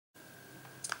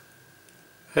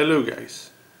Hello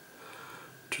guys,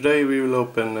 today we will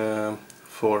open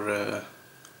 4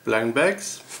 blind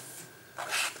bags,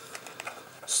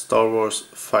 Star Wars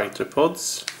fighter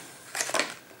pods,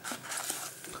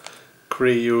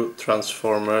 Creo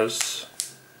Transformers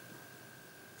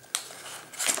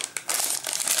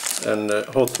and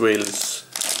Hot Wheels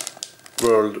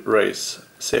World Race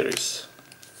Series,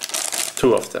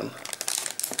 2 of them.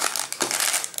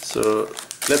 So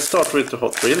let's start with the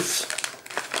Hot Wheels.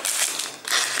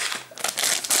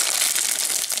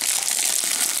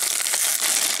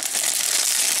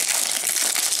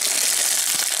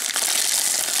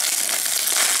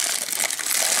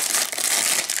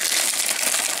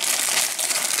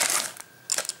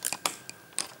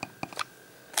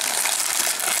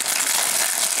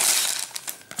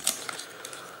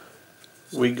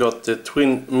 We got the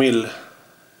Twin Mill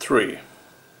 3,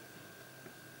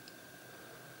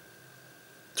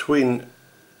 Twin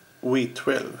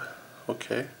V12,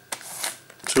 okay,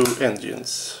 2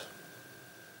 engines,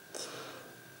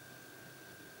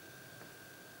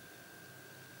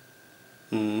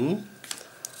 here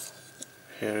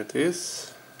it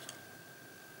is.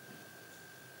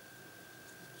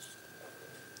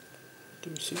 Do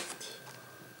you see it?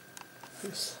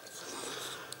 Yes.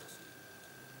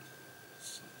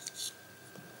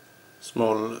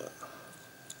 Small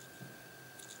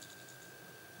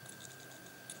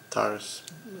tires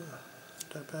at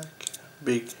the back,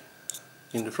 big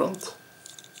in the front.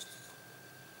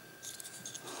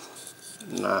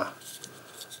 Nah.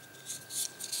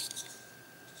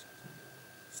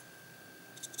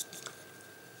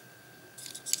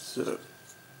 So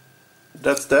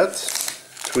that's that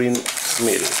Twin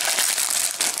Mill.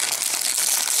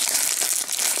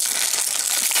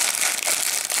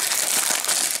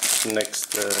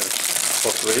 Next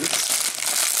Hot Wheels,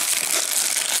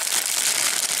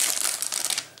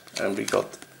 and we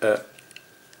got a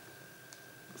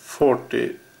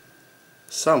 40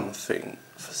 something,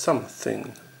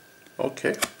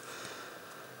 okay,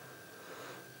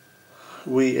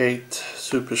 V8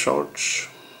 supercharge,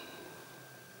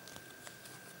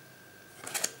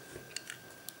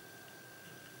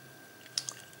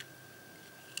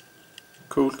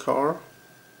 cool car.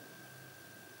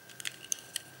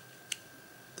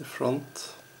 The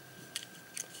front,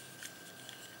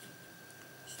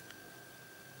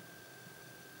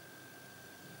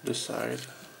 the side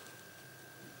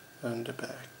and the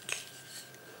back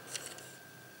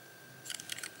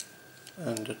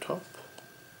and the top.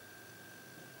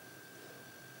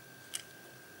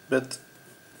 But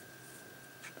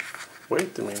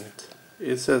wait a minute,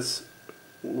 it says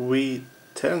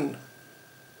V10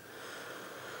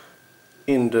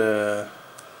 in the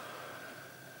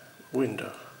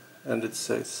window and it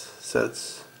says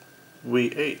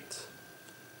V8.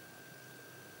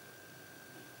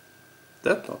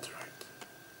 That's not right.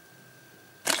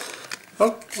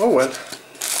 Oh well.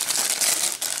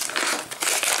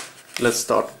 Let's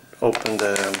start open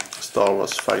the Star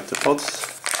Wars fighter pods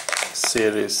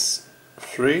series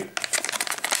 3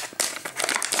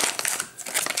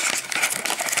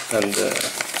 and the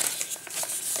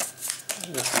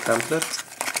template.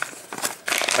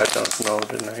 I don't know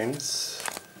the names.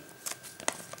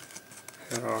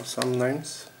 Here are some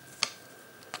names.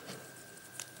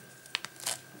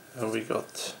 And we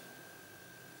got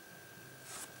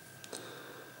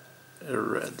a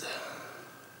red,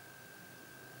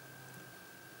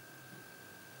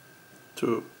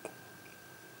 2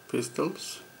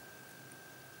 pistols,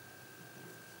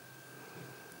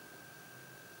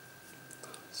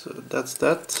 so that's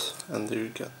that, and you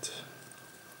get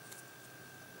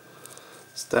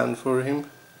stand for him.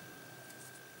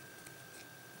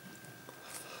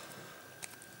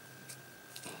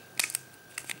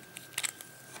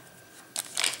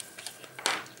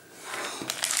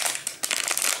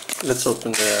 Let's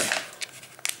open the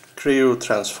Creo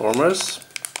Transformers.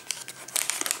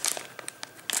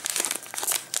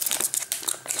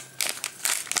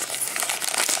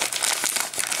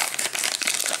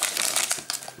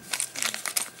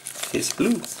 He's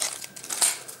blue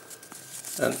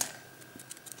and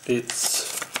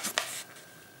it's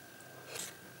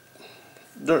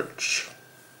dirt.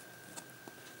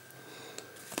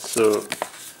 So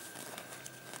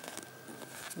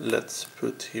let's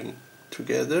put him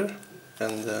together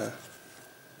and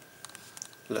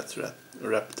let's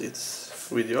wrap this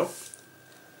video up.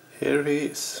 Here he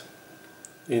is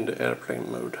in the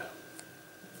airplane mode.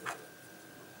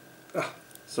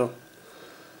 So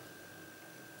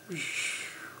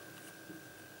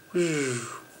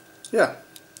yeah,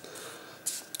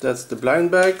 that's the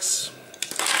blind bags,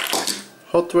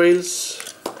 Hot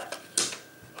Wheels,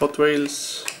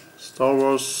 Star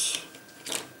Wars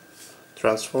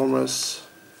Transformers.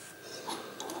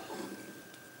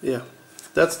 Yeah,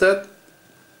 that's that.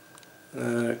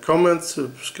 Comment,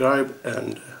 subscribe,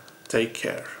 and take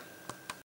care.